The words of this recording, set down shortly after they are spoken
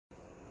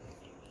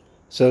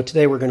So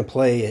today we're going to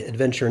play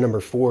adventure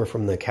number 4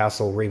 from the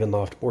Castle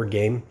RavenLoft board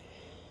game.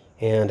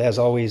 And as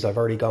always, I've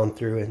already gone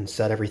through and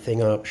set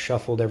everything up,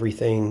 shuffled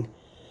everything.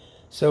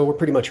 So we're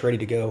pretty much ready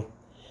to go.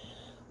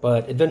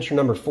 But adventure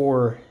number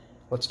 4,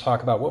 let's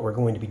talk about what we're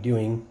going to be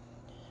doing.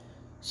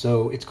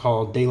 So it's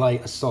called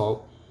Daylight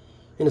Assault.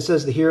 And it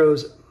says the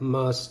heroes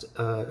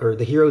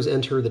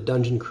enter the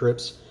dungeon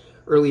crypts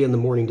early in the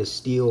morning to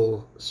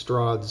steal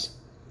Strahd's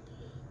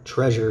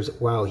treasures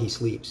while he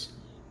sleeps.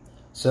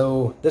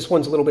 So this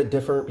one's a little bit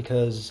different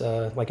because,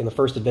 like in the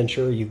first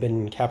adventure, you've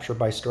been captured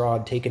by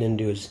Strahd, taken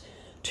into his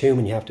tomb,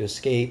 and you have to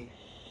escape.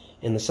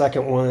 In the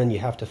second one, you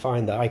have to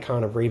find the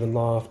icon of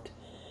RavenLoft.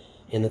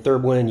 In the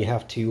third one, you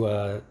have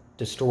to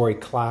destroy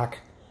Clack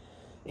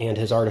and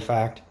his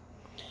artifact.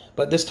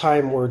 But this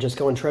time, we're just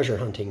going treasure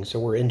hunting. So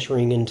we're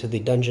entering into the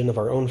dungeon of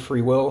our own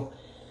free will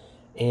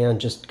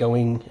and just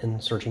going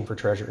and searching for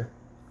treasure.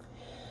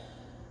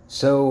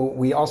 So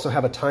we also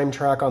have a time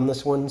track on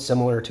this one,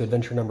 similar to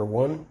adventure number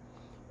 1.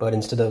 But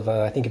instead of,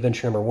 I think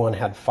adventure number 1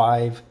 had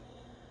 5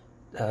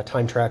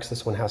 time tracks,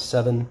 this one has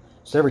 7.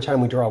 So every time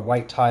we draw a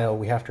white tile,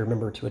 we have to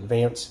remember to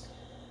advance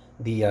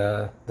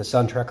the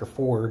sun tracker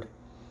forward.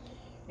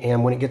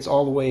 And when it gets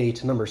all the way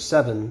to number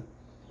 7,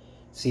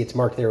 see it's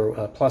marked there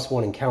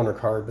 +1 encounter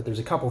card, but there's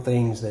a couple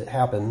things that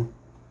happen.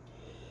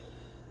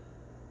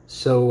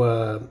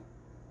 So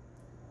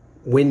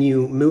when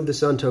you move the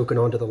sun token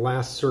onto the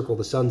last circle,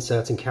 the sun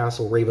sets and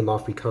Castle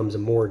RavenLoft becomes a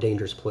more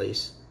dangerous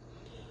place.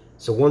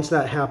 So once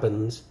that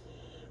happens,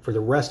 for the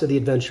rest of the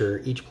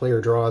adventure, each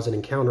player draws an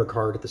encounter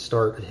card at the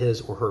start of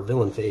his or her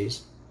villain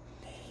phase.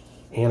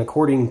 And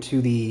according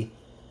to the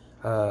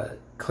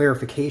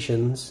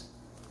clarifications,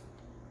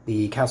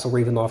 the Castle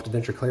RavenLoft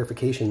adventure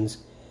clarifications,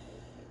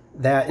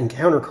 that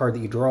encounter card that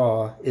you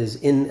draw is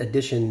in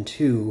addition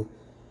to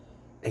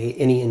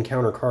any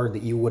encounter card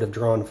that you would have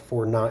drawn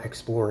for not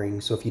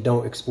exploring. So if you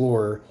don't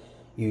explore,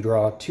 you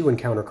draw 2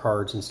 encounter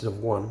cards instead of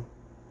 1.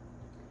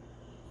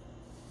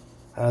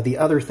 The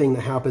other thing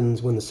that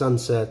happens when the sun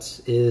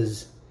sets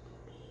is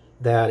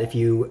that if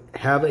you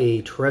have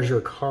a treasure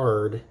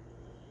card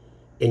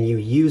and you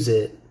use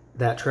it,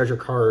 that treasure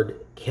card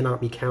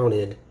cannot be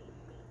counted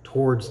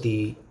towards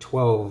the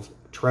 12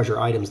 treasure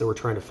items that we're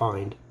trying to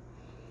find.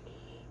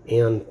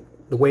 And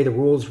the way the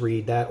rules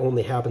read, that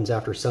only happens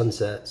after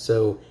sunset.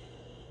 So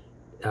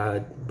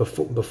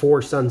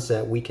before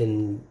sunset, we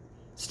can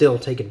still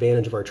take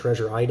advantage of our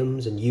treasure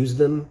items and use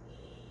them.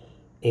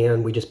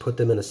 And we just put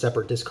them in a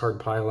separate discard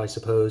pile, I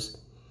suppose,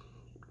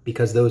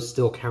 because those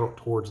still count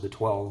towards the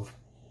 12.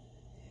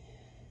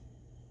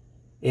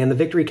 And the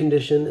victory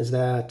condition is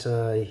that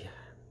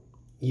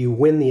you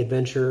win the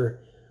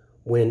adventure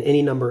when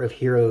any number of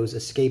heroes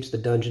escapes the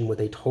dungeon with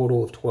a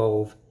total of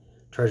 12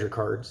 treasure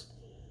cards.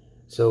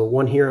 So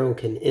one hero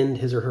can end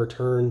his or her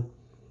turn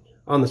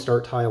on the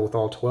start tile with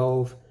all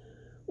 12,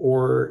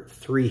 or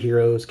 3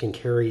 heroes can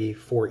carry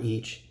 4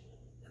 each.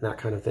 That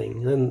kind of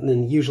thing. And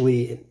then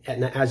usually,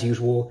 as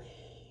usual,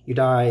 you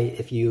die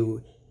if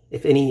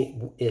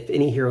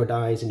any hero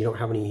dies and you don't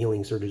have any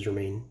healing surges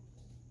remain.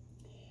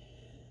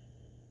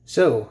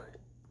 So,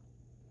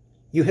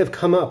 you have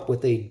come up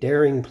with a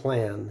daring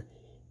plan.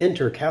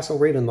 Enter Castle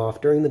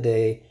RavenLoft during the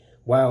day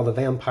while the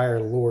vampire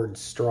lord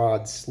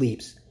Strahd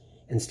sleeps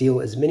and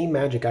steal as many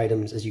magic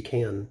items as you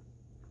can.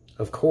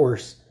 Of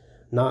course,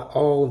 not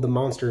all of the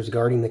monsters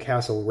guarding the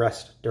castle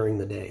rest during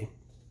the day.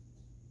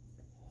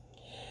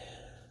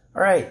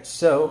 Alright,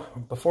 so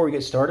before we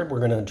get started, we're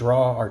going to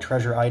draw our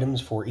treasure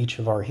items for each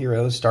of our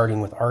heroes,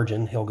 starting with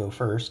Arjun. He'll go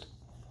first.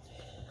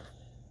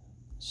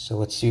 So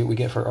let's see what we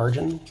get for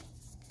Arjun.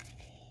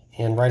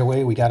 And right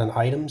away we got an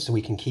item, so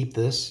we can keep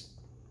this.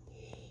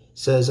 It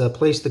says,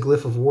 place the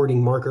glyph of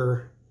warding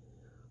marker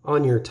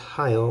on your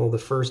tile. The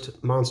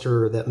first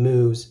monster that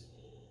moves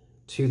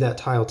to that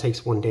tile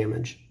takes 1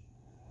 damage.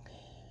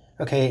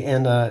 Okay,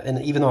 and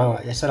even though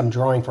I said I'm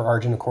drawing for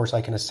Arjun, of course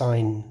I can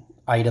assign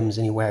items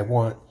any way I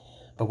want.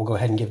 But we'll go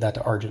ahead and give that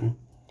to Arjun.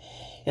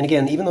 And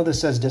again, even though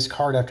this says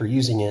discard after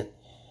using it,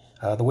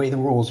 the way the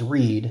rules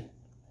read,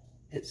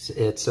 it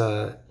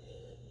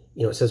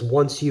says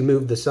once you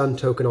move the sun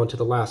token onto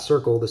the last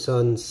circle, the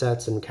sun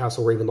sets and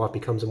Castle RavenLoft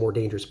becomes a more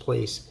dangerous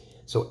place.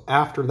 So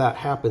after that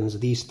happens,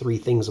 these 3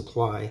 things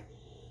apply.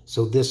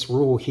 So this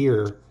rule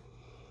here,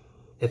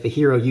 if a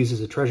hero uses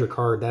a treasure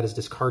card that is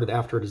discarded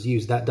after it is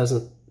used, that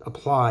doesn't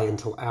apply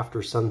until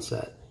after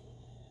sunset.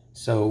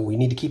 So we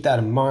need to keep that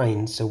in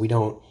mind so we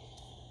don't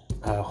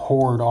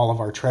hoard all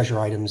of our treasure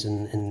items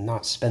and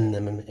not spend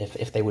them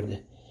if they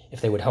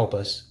would help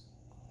us.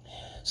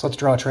 So let's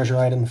draw a treasure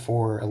item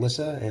for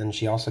Alyssa, and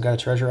she also got a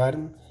treasure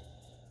item.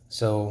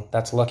 So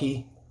that's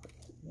lucky.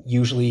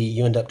 Usually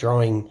you end up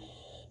drawing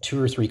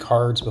 2 or 3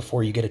 cards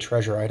before you get a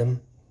treasure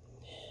item.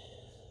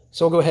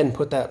 So we'll go ahead and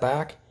put that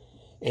back,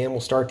 and we'll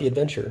start the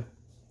adventure.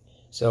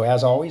 So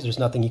as always, there's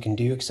nothing you can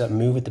do except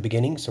move at the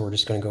beginning, so we're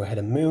just going to go ahead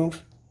and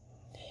move.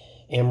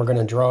 And we're going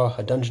to draw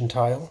a dungeon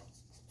tile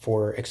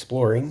for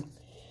exploring.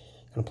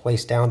 I'm going to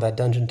place down that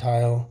dungeon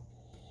tile.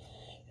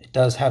 It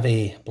does have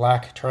a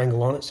black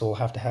triangle on it, so we'll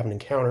have to have an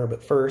encounter,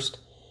 but first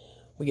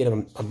we get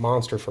a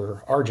monster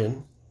for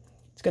Arjun.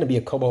 It's going to be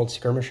a Kobold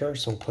Skirmisher,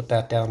 so we'll put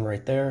that down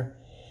right there.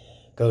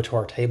 Go to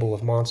our table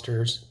of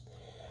monsters,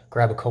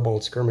 grab a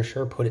Kobold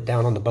Skirmisher, put it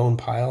down on the bone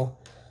pile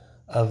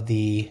of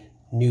the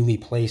newly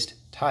placed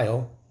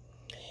tile.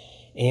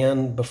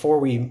 And before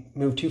we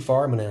move too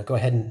far, I'm going to go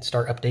ahead and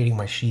start updating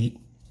my sheet,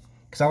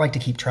 because I like to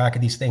keep track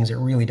of these things. It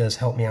really does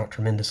help me out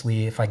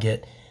tremendously. If I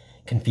get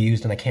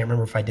confused and I can't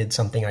remember if I did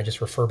something, I just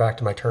refer back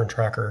to my turn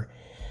tracker,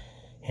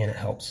 and it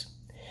helps.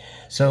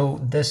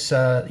 So this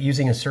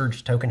using a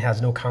surge token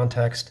has no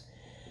context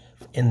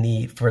in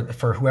the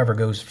for whoever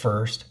goes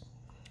first.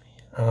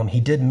 He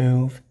did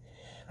move.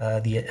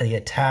 The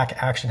attack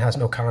action has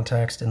no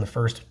context in the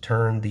first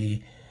turn.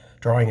 The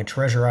drawing a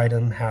treasure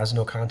item has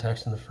no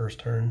context in the first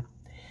turn.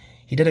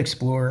 He did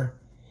explore,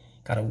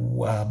 got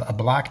a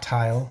black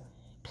tile,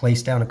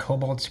 placed down a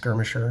Kobold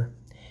Skirmisher,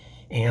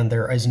 and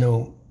there is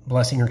no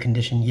blessing or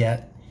condition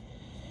yet.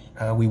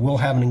 We will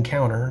have an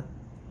encounter,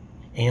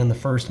 and the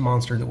first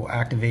monster that will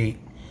activate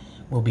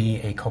will be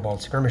a Kobold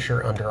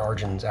Skirmisher under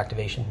Arjun's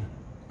activation,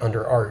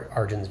 under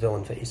Arjun's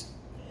villain phase.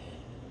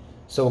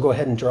 So we'll go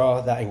ahead and draw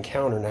that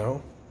encounter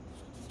now.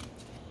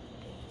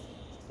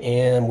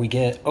 And we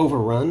get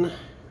Overrun.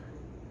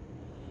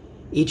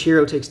 Each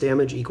hero takes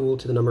damage equal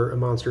to the number of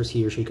monsters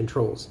he or she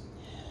controls.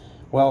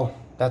 Well,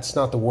 that's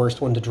not the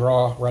worst one to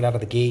draw right out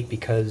of the gate,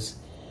 because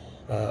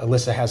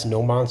Alyssa has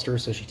no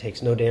monsters, so she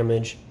takes no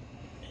damage.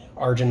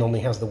 Arjun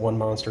only has the one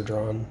monster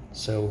drawn,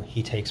 so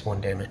he takes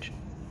 1 damage.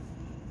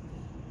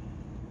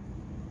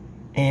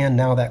 And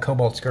now that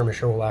Kobold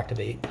Skirmisher will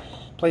activate.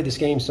 Played this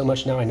game so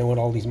much now I know what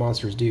all these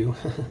monsters do.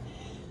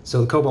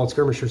 So the Kobold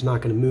Skirmisher is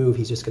not going to move.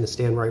 He's just going to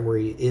stand right where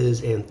he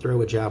is and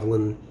throw a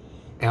javelin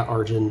at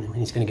Arjun, and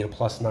he's going to get a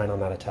 +9 on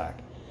that attack.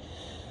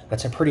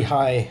 That's a pretty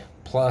high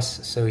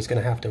plus, so he's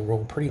going to have to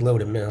roll pretty low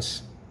to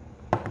miss.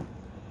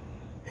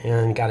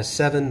 And got a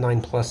 7.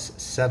 9 plus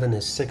 7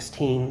 is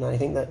 16. I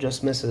think that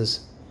just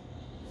misses.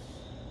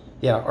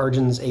 Yeah,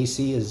 Arjun's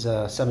AC is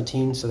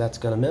 17, so that's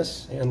going to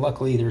miss. And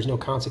luckily, there's no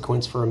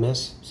consequence for a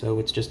miss, so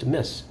it's just a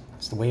miss.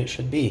 That's the way it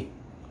should be.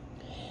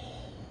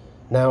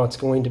 Now it's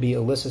going to be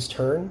Alyssa's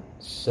turn.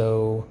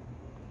 So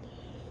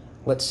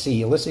let's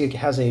see. Alyssa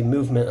has a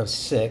movement of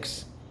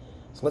 6.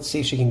 So let's see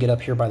if she can get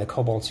up here by the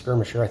Kobold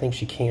Skirmisher. I think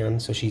she can.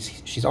 So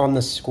she's on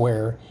this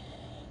square.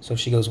 So if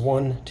she goes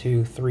 1,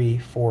 2, 3,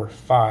 4,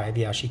 5.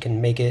 Yeah, she can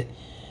make it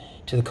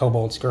to the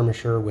Kobold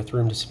Skirmisher with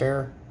room to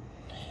spare.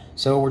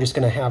 So we're just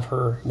going to have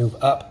her move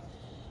up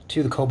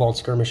to the Kobold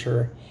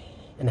Skirmisher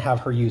and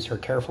have her use her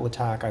Careful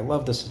attack. I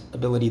love this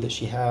ability that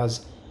she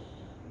has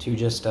to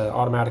just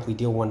automatically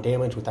deal 1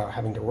 damage without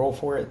having to roll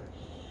for it.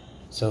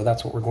 So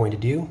that's what we're going to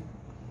do.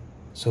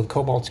 So the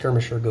Kobold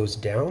Skirmisher goes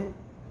down.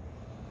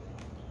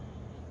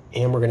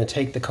 And we're going to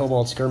take the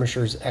Kobold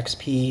Skirmisher's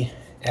XP,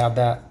 add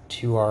that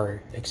to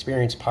our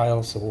experience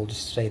pile. So we'll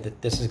just say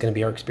that this is going to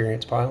be our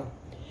experience pile.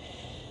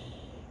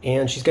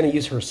 And she's going to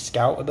use her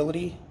Scout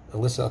ability.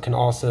 Alyssa can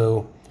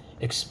also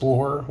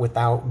explore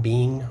without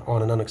being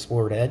on an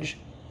unexplored edge.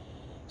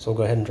 So we'll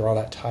go ahead and draw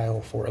that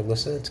tile for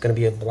Alyssa. It's going to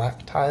be a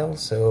black tile,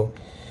 so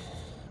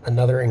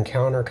another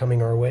encounter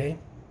coming our way.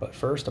 But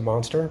first, a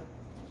monster.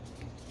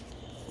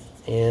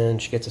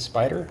 And she gets a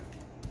spider.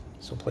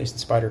 So place the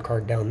spider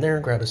card down there,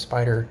 grab a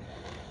spider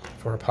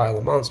for our pile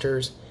of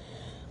monsters,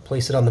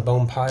 place it on the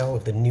bone pile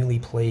of the newly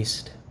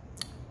placed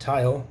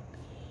tile.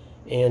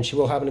 And she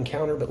will have an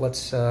encounter, but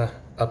let's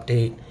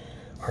update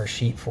our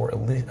sheet for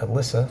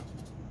Alyssa.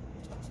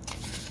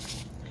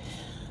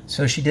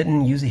 So she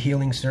didn't use a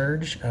healing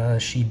surge.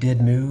 She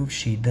did move.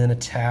 She then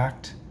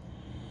attacked.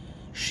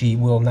 She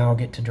will now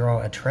get to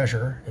draw a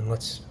treasure, and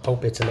let's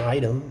hope it's an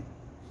item.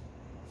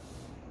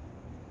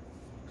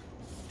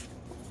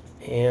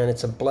 And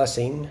it's a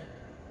blessing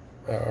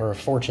or a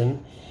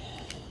fortune.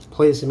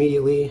 Play this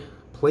immediately.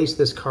 Place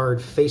this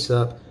card face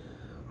up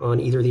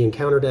on either the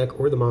encounter deck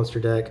or the monster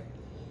deck.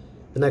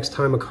 The next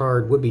time a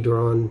card would be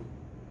drawn,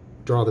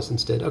 draw this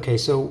instead. Okay,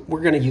 so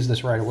we're going to use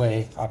this right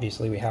away.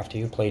 Obviously, we have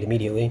to play it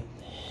immediately.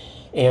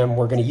 And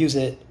we're going to use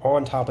it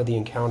on top of the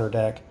encounter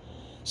deck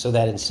so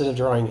that instead of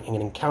drawing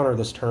an encounter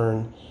this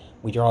turn,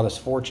 we draw this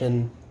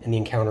fortune and the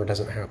encounter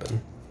doesn't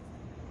happen.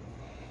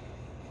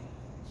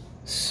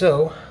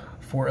 So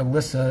for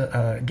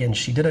Alyssa, again,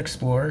 she did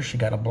explore. She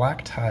got a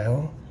black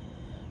tile.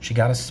 She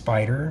got a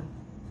spider.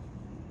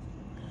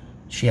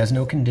 She has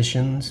no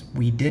conditions.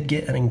 We did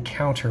get an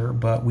encounter,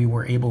 but we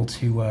were able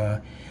to,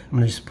 I'm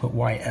going to just put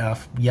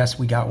YF. Yes,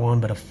 we got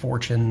one, but a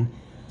fortune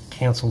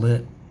canceled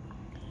it.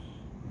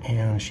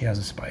 And she has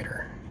a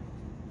spider.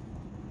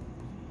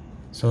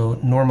 So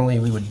normally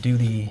we would do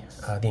the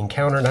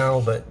encounter now,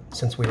 but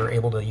since we were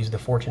able to use the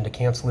fortune to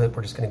cancel it,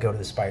 we're just going to go to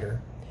the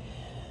spider.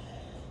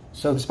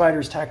 So the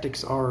spider's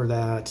tactics are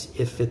that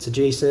if it's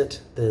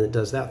adjacent, then it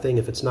does that thing.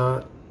 If it's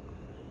not,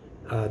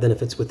 then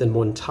if it's within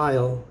 1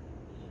 tile,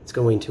 it's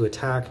going to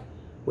attack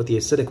with the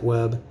acidic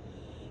web.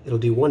 It'll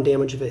do 1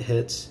 damage if it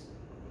hits,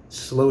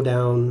 slow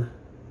down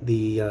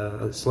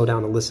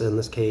Alyssa in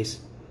this case,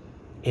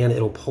 and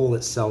it'll pull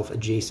itself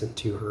adjacent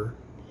to her.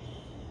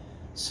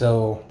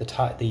 So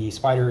the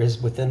spider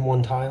is within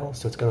 1 tile,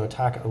 so it's going to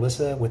attack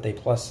Alyssa with a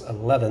plus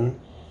 11.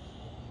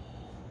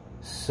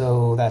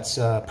 So that's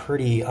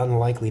pretty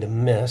unlikely to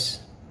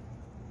miss.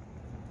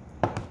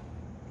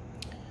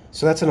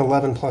 So that's an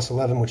 11 plus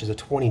 11, which is a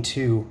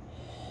 22.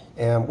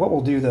 And what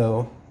we'll do,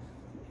 though,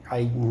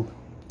 I'm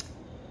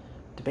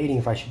debating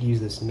if I should use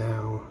this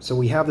now. So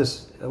we have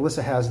this,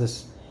 Alyssa has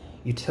this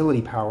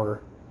utility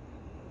power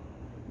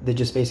that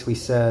just basically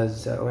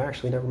says, oh,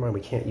 actually, never mind,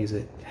 we can't use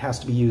it. It has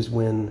to be used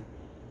when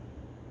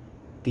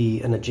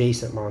an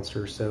adjacent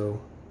monster, so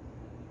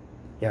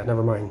yeah,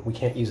 never mind, we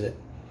can't use it.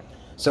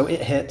 So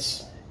it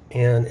hits,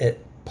 and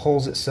it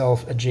pulls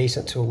itself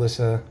adjacent to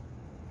Alyssa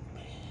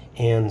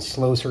and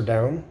slows her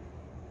down.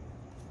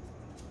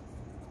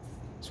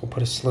 So we'll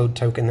put a slowed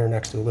token there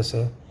next to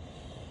Alyssa.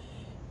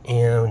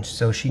 And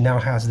so she now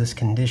has this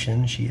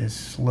condition, she is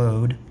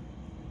slowed.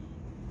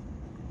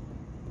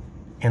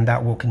 And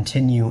that will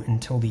continue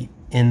until the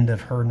end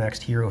of her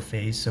next hero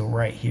phase. So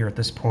right here at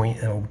this point,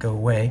 it'll go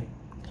away.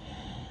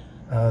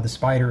 The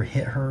spider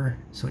hit her,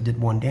 so it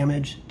did 1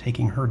 damage,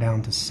 taking her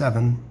down to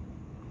 7.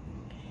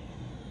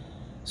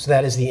 So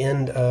that is the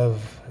end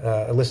of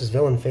Alyssa's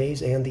villain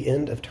phase and the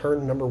end of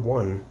turn number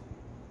 1.